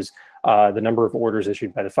get is the number of orders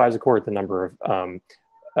issued by the FISA court, the number of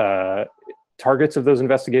targets of those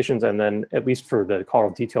investigations, and then at least for the Call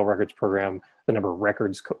of Detail Records program, the number of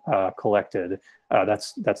records collected.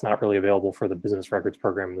 That's not really available for the Business Records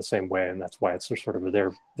program in the same way, and that's why it's sort of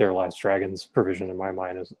their lives dragons provision in my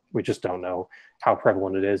mind, is we just don't know how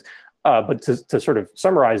prevalent it is. But to sort of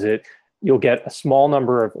summarize it, you'll get a small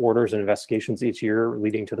number of orders and investigations each year,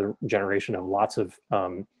 leading to the generation of lots of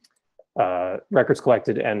records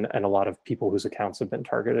collected and a lot of people whose accounts have been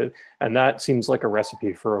targeted. And that seems like a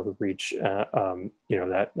recipe for overreach.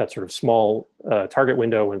 That sort of small target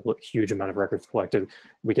window and huge amount of records collected.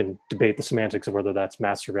 We can debate the semantics of whether that's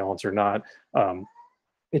mass surveillance or not.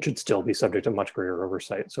 It should still be subject to much greater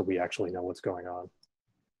oversight, so we actually know what's going on.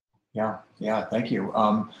 Yeah, thank you.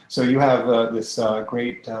 So you have this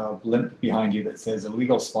great blimp behind you that says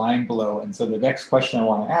illegal spying below. And so the next question I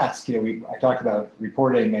want to ask, I talked about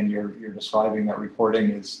reporting, and you're describing that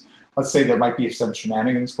reporting is, let's say there might be some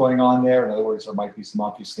shenanigans going on there. In other words, there might be some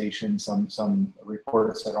obfuscation, some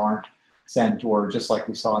reports that aren't sent, or just like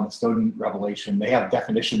we saw in the Snowden revelation, they have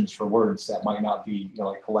definitions for words that might not be,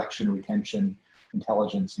 like collection, retention,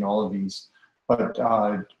 intelligence, all of these. But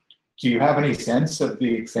do you have any sense of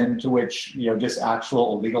the extent to which just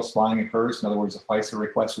actual illegal spying occurs? In other words, a FISA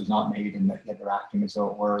request was not made and that they're acting as though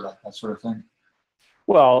it were, that sort of thing?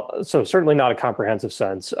 Well, so certainly not a comprehensive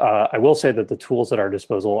sense. I will say that the tools at our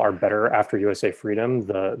disposal are better after USA Freedom.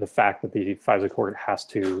 The fact that the FISA court has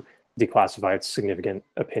to declassify its significant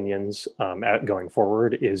opinions going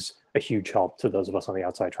forward is a huge help to those of us on the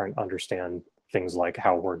outside trying to understand things like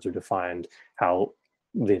how words are defined, how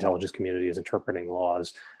the intelligence community is interpreting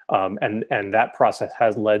laws. And that process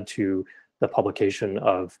has led to the publication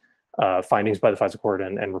of findings by the FISA court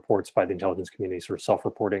and reports by the intelligence community, sort of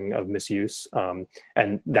self-reporting of misuse.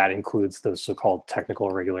 And that includes those so-called technical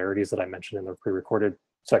irregularities that I mentioned in the pre-recorded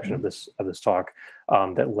section of this talk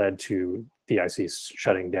that led to the IC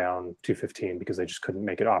shutting down 215 because they just couldn't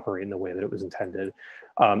make it operate in the way that it was intended.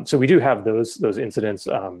 So we do have those incidents,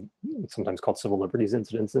 sometimes called civil liberties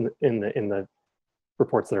incidents in the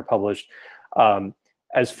reports that are published.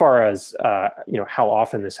 As far as how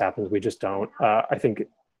often this happens, we just don't. I think,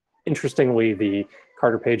 interestingly, the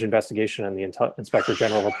Carter Page investigation and the Inspector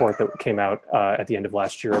General report that came out at the end of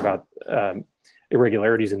last year about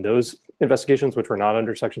irregularities in those investigations, which were not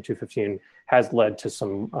under Section 215, has led to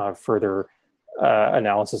some further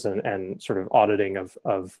analysis and sort of auditing of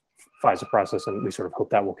FISA process, and we sort of hope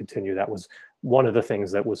that will continue. That was one of the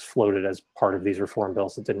things that was floated as part of these reform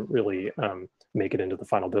bills that didn't really make it into the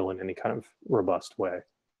final bill in any kind of robust way.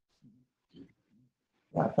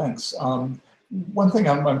 Yeah, thanks. One thing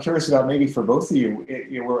I'm curious about, maybe for both of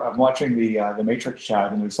you, I'm watching the Matrix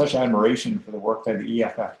chat, and there's such admiration for the work that the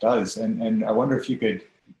EFF does, and I wonder if you could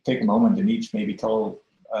take a moment and each maybe tell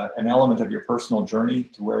an element of your personal journey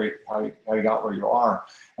to how you got where you are,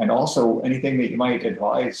 and also anything that you might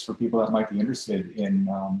advise for people that might be interested in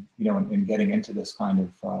in getting into this kind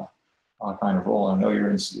of role. I know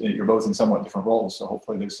you're both in somewhat different roles, so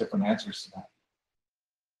hopefully there's different answers to that.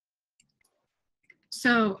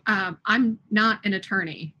 So I'm not an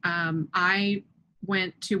attorney. I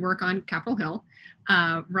went to work on Capitol Hill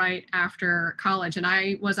right after college, and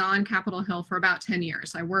I was on Capitol Hill for about 10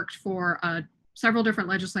 years. I worked for several different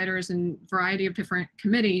legislators and a variety of different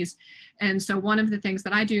committees. And so one of the things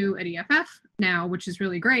that I do at EFF now, which is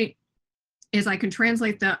really great, is I can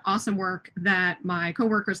translate the awesome work that my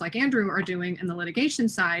coworkers like Andrew are doing in the litigation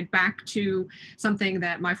side back to something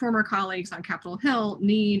that my former colleagues on Capitol Hill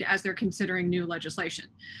need as they're considering new legislation.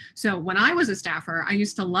 So when I was a staffer, I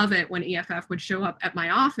used to love it when EFF would show up at my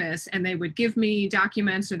office and they would give me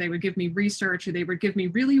documents, or they would give me research, or they would give me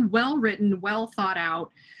really well-written, well thought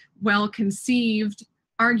out, well-conceived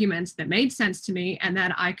arguments that made sense to me and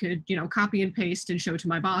that I could, copy and paste and show to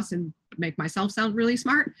my boss and make myself sound really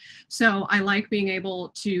smart. So I like being able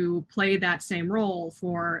to play that same role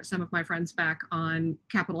for some of my friends back on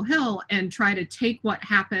Capitol Hill and try to take what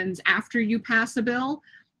happens after you pass a bill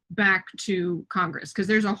back to Congress, because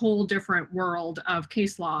there's a whole different world of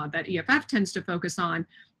case law that EFF tends to focus on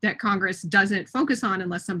that Congress doesn't focus on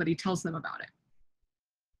unless somebody tells them about it.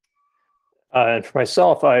 And for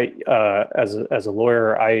myself, as a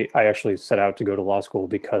lawyer, I actually set out to go to law school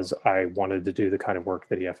because I wanted to do the kind of work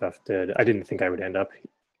that EFF did. I didn't think I would end up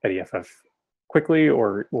at EFF quickly,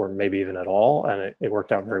 or maybe even at all, and it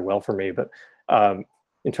worked out very well for me. But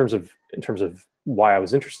in terms of why I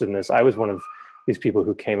was interested in this, I was one of these people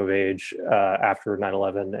who came of age after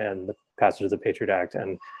 9/11 and the passage of the Patriot Act,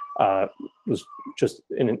 and was just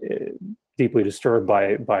deeply disturbed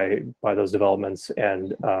by those developments,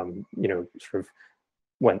 and sort of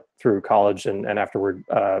went through college and afterward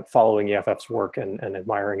following EFF's work and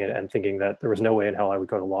admiring it, and thinking that there was no way in hell I would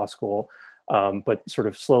go to law school, but sort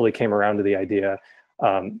of slowly came around to the idea,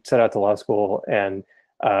 set out to law school, and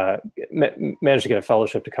managed to get a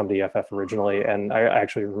fellowship to come to EFF originally. And I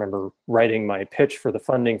actually remember writing my pitch for the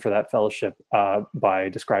funding for that fellowship by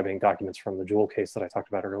describing documents from the Jewel case that I talked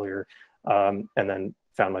about earlier, and then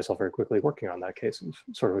found myself very quickly working on that case. It was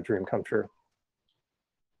sort of a dream come true.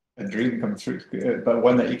 A dream come true, but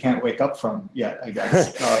one that you can't wake up from yet, I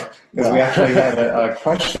guess. Because we actually had a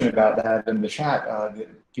question about that in the chat.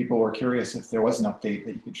 People were curious if there was an update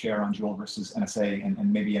that you could share on Jewel versus NSA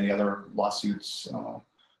and maybe any other lawsuits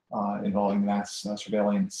involving mass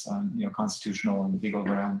surveillance on constitutional and legal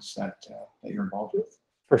grounds that you're involved with.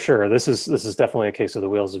 For sure, this is definitely a case of the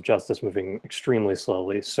wheels of justice moving extremely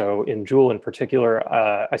slowly. So in Jewel in particular,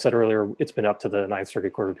 I said earlier, it's been up to the Ninth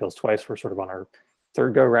Circuit Court of Appeals twice. We're sort of on our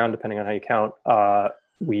third go round, depending on how you count.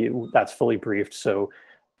 That's fully briefed. So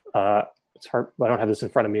it's hard. I don't have this in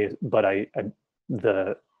front of me, but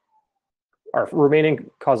our remaining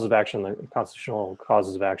causes of action, the constitutional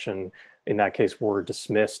causes of action in that case, were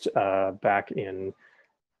dismissed back in,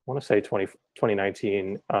 I want to say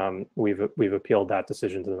 2019. We've appealed that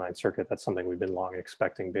decision to the Ninth Circuit. That's something we've been long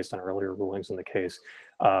expecting based on earlier rulings in the case.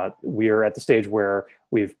 We are at the stage where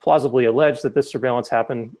we've plausibly alleged that this surveillance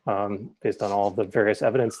happened based on all the various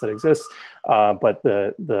evidence that exists, but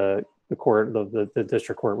the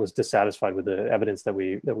district court was dissatisfied with the evidence that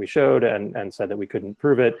we showed and said that we couldn't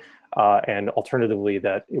prove it, and alternatively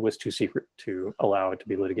that it was too secret to allow it to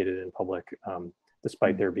be litigated in public,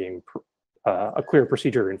 despite there being a clear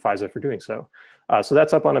procedure in FISA for doing so. So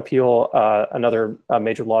that's up on appeal. Another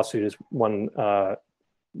major lawsuit is one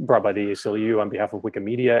brought by the ACLU on behalf of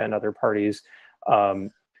Wikimedia and other parties,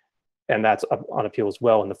 and that's up on appeal as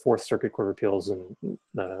well in the Fourth Circuit Court of Appeals in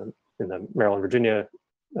the Maryland, Virginia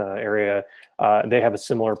area. They have a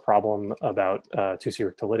similar problem about too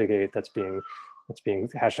secret to litigate that's being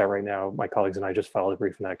hashed out right now. My colleagues and I just filed a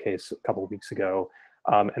brief in that case a couple of weeks ago.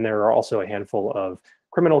 And there are also a handful of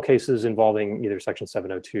criminal cases involving either Section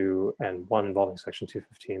 702 and one involving Section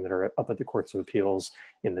 215 that are up at the Courts of Appeals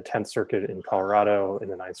in the 10th Circuit in Colorado, in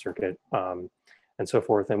the 9th Circuit, and so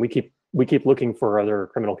forth. And we keep looking for other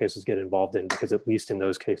criminal cases to get involved in, because at least in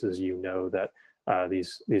those cases, that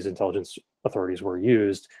these intelligence authorities were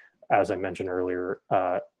used. As I mentioned earlier,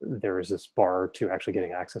 there is this bar to actually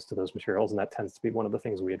getting access to those materials, and that tends to be one of the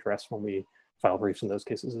things we address when we file briefs in those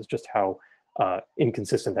cases, is just how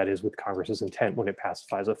inconsistent that is with Congress's intent when it passed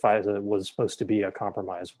FISA. FISA was supposed to be a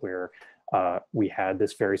compromise where we had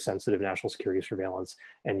this very sensitive national security surveillance,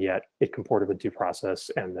 and yet it comported with due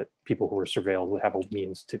process, and that people who were surveilled would have a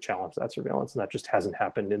means to challenge that surveillance, and that just hasn't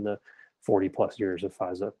happened in the 40+ years of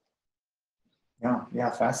FISA. Yeah,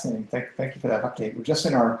 fascinating. Thank you for that update. We're just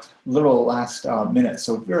in our little last minute,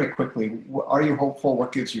 so very quickly, are you hopeful?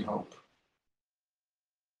 What gives you hope?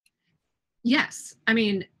 Yes, I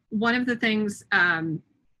mean, one of the things,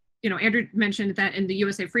 Andrew mentioned that in the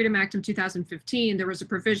USA Freedom Act of 2015, there was a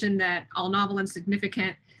provision that all novel and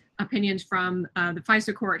significant opinions from the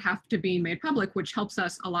FISA court have to be made public, which helps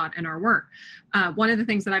us a lot in our work. One of the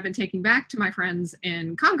things that I've been taking back to my friends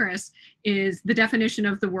in Congress is the definition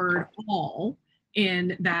of the word all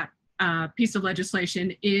in that piece of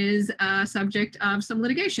legislation is a subject of some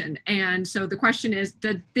litigation. And so the question is,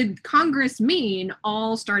 did Congress mean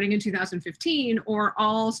all starting in 2015 or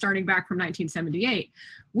all starting back from 1978?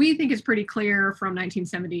 We think it's pretty clear from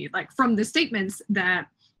 1970, like from the statements that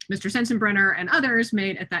Mr. Sensenbrenner and others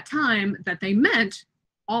made at that time, that they meant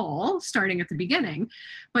all starting at the beginning.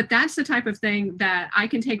 But that's the type of thing that I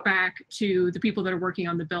can take back to the people that are working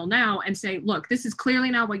on the bill now and say, look, this is clearly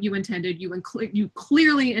not what you intended. You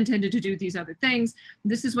clearly intended to do these other things.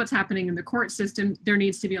 This is what's happening in the court system. There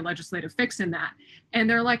needs to be a legislative fix in that. And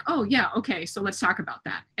they're like, oh yeah, okay, so let's talk about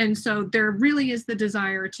that. And so there really is the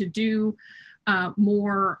desire to do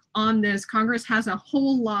more on this. Congress has a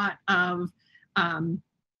whole lot of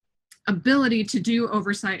ability to do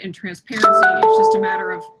oversight and transparency. It's just a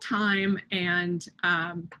matter of time and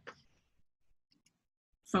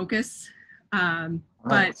focus.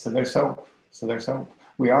 Right. So there's hope.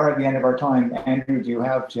 We are at the end of our time. Andrew, do you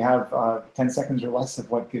have 10 seconds or less of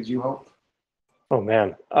what gives you hope? Oh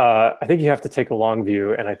man, I think you have to take a long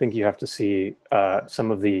view, and I think you have to see some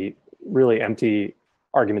of the really empty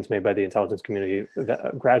arguments made by the intelligence community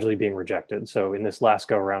that gradually being rejected. So in this last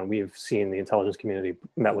go around, we've seen the intelligence community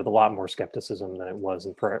met with a lot more skepticism than it was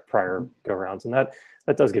in prior go rounds. And that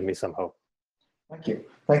does give me some hope. Thank you.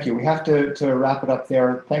 Thank you. We have to wrap it up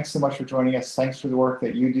there. Thanks so much for joining us. Thanks for the work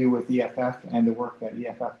that you do with EFF and the work that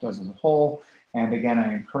EFF does as a whole. And again,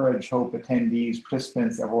 I encourage HOPE attendees,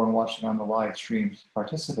 participants, everyone watching on the live stream to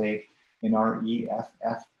participate in our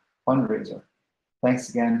EFF fundraiser. Thanks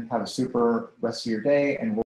again. Have a super rest of your day, and we'll